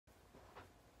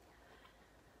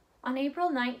On April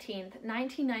 19,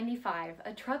 1995,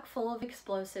 a truck full of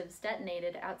explosives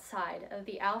detonated outside of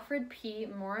the Alfred P.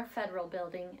 Murrah Federal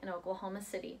Building in Oklahoma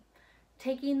City,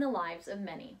 taking the lives of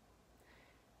many.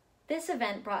 This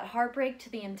event brought heartbreak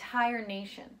to the entire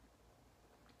nation.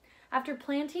 After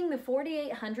planting the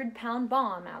 4,800-pound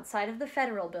bomb outside of the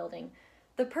Federal Building,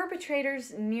 the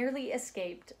perpetrators nearly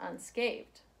escaped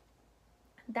unscathed.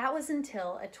 That was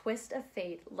until a twist of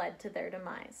fate led to their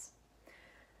demise.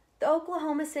 The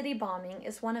Oklahoma City bombing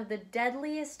is one of the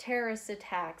deadliest terrorist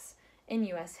attacks in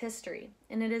U.S. history,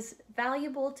 and it is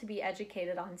valuable to be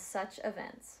educated on such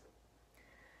events.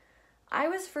 I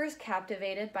was first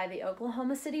captivated by the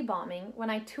Oklahoma City bombing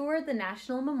when I toured the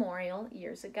National Memorial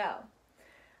years ago.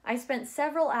 I spent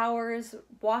several hours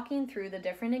walking through the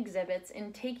different exhibits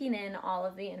and taking in all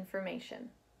of the information.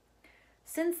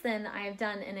 Since then, I have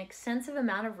done an extensive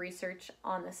amount of research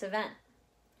on this event.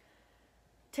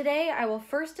 Today, I will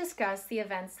first discuss the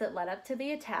events that led up to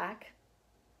the attack.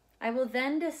 I will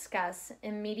then discuss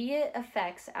immediate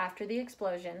effects after the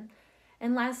explosion.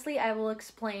 And lastly, I will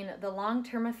explain the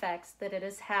long-term effects that it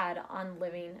has had on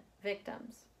living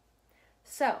victims.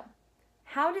 So,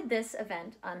 how did this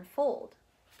event unfold?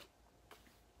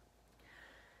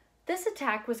 This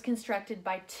attack was constructed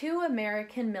by two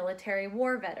American military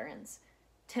war veterans,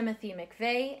 Timothy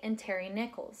McVeigh and Terry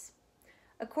Nichols.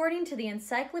 According to the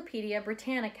Encyclopedia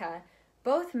Britannica,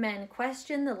 both men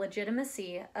questioned the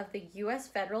legitimacy of the U.S.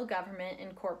 federal government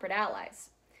and corporate allies.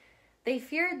 They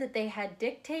feared that they had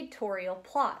dictatorial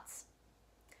plots.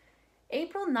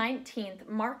 April 19th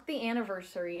marked the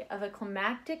anniversary of a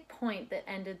climactic point that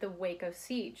ended the Waco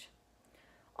siege.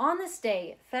 On this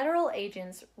day, federal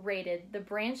agents raided the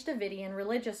Branch Davidian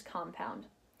religious compound.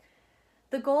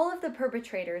 The goal of the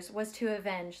perpetrators was to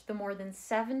avenge the more than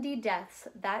 70 deaths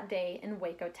that day in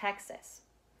Waco, Texas.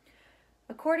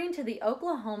 According to the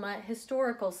Oklahoma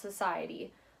Historical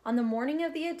Society, on the morning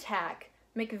of the attack,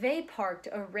 McVeigh parked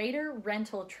a Raider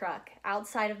rental truck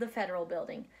outside of the Federal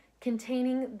Building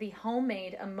containing the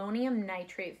homemade ammonium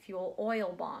nitrate fuel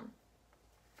oil bomb.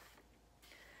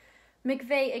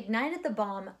 McVeigh ignited the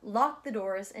bomb, locked the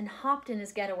doors, and hopped in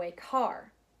his getaway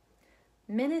car.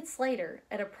 Minutes later,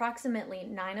 at approximately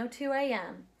 9:02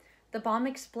 a.m., the bomb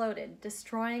exploded,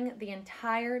 destroying the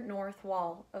entire north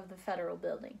wall of the Federal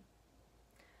Building.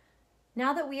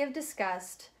 Now that we have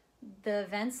discussed the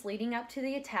events leading up to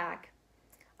the attack,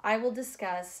 I will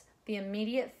discuss the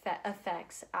immediate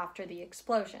effects after the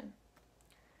explosion.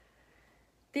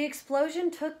 The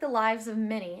explosion took the lives of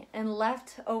many and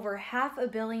left over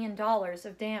 $500 million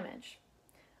of damage.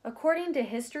 According to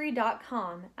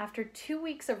History.com, after 2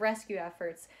 weeks of rescue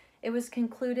efforts, it was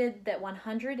concluded that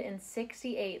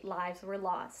 168 lives were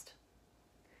lost.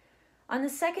 On the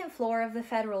second floor of the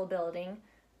Federal Building,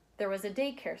 there was a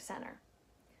daycare center.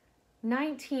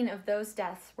 19 of those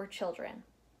deaths were children.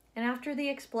 And after the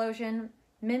explosion,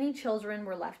 many children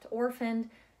were left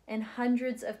orphaned, and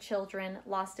hundreds of children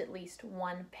lost at least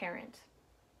one parent.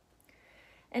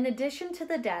 In addition to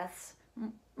the deaths,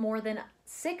 more than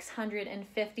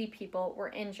 650 people were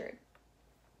injured.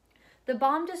 The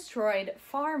bomb destroyed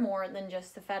far more than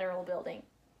just the Federal Building.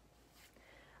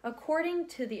 According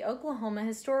to the Oklahoma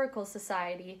Historical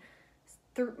Society,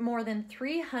 more than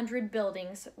 300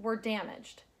 buildings were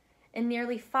damaged, and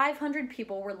nearly 500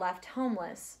 people were left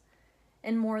homeless,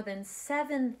 and more than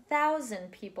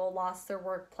 7,000 people lost their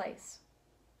workplace.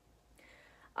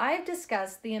 I have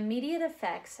discussed the immediate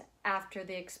effects after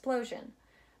the explosion,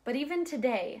 but even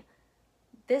today,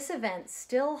 this event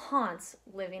still haunts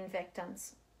living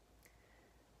victims.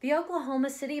 The Oklahoma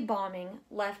City bombing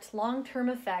left long-term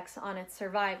effects on its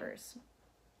survivors.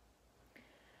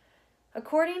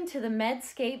 According to the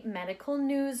Medscape Medical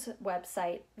News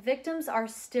website, victims are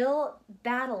still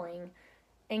battling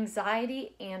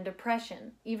anxiety and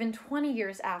depression, even 20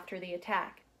 years after the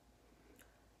attack.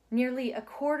 Nearly a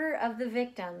quarter of the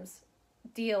victims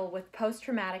deal with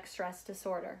post-traumatic stress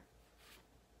disorder.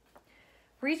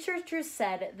 Researchers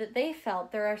said that they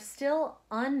felt there are still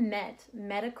unmet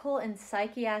medical and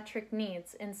psychiatric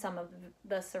needs in some of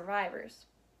the survivors.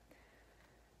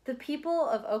 The people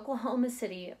of Oklahoma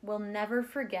City will never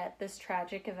forget this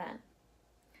tragic event.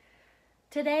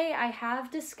 Today, I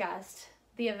have discussed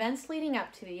the events leading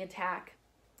up to the attack.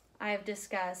 I have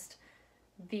discussed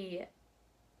the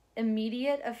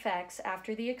immediate effects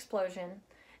after the explosion,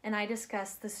 and I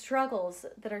discussed the struggles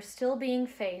that are still being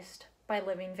faced by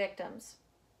living victims.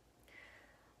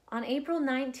 On April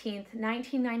 19,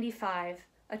 1995,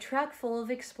 a truck full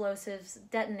of explosives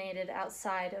detonated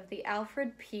outside of the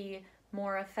Alfred P.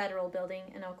 Murrah Federal Building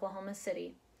in Oklahoma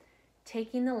City,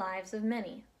 taking the lives of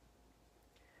many.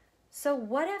 So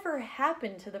whatever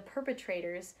happened to the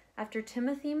perpetrators after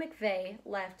Timothy McVeigh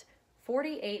left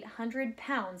 4,800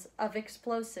 pounds of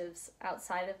explosives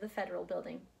outside of the federal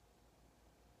building?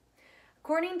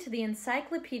 According to the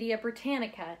Encyclopedia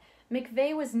Britannica,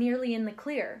 McVeigh was nearly in the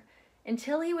clear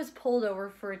until he was pulled over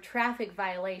for a traffic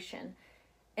violation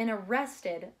and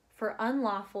arrested for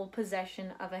unlawful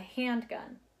possession of a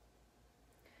handgun.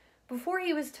 Before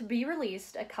he was to be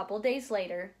released a couple days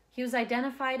later, he was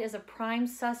identified as a prime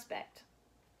suspect.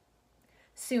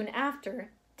 Soon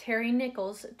after, Terry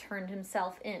Nichols turned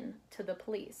himself in to the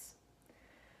police.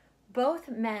 Both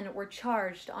men were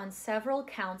charged on several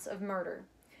counts of murder.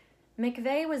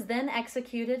 McVeigh was then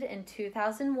executed in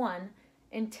 2001,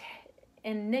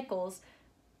 and Nichols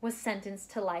was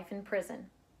sentenced to life in prison.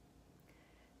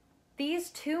 These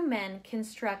two men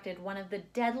constructed one of the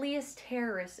deadliest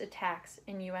terrorist attacks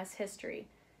in U.S. history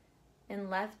and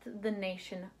left the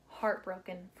nation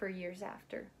heartbroken for years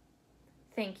after.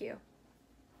 Thank you.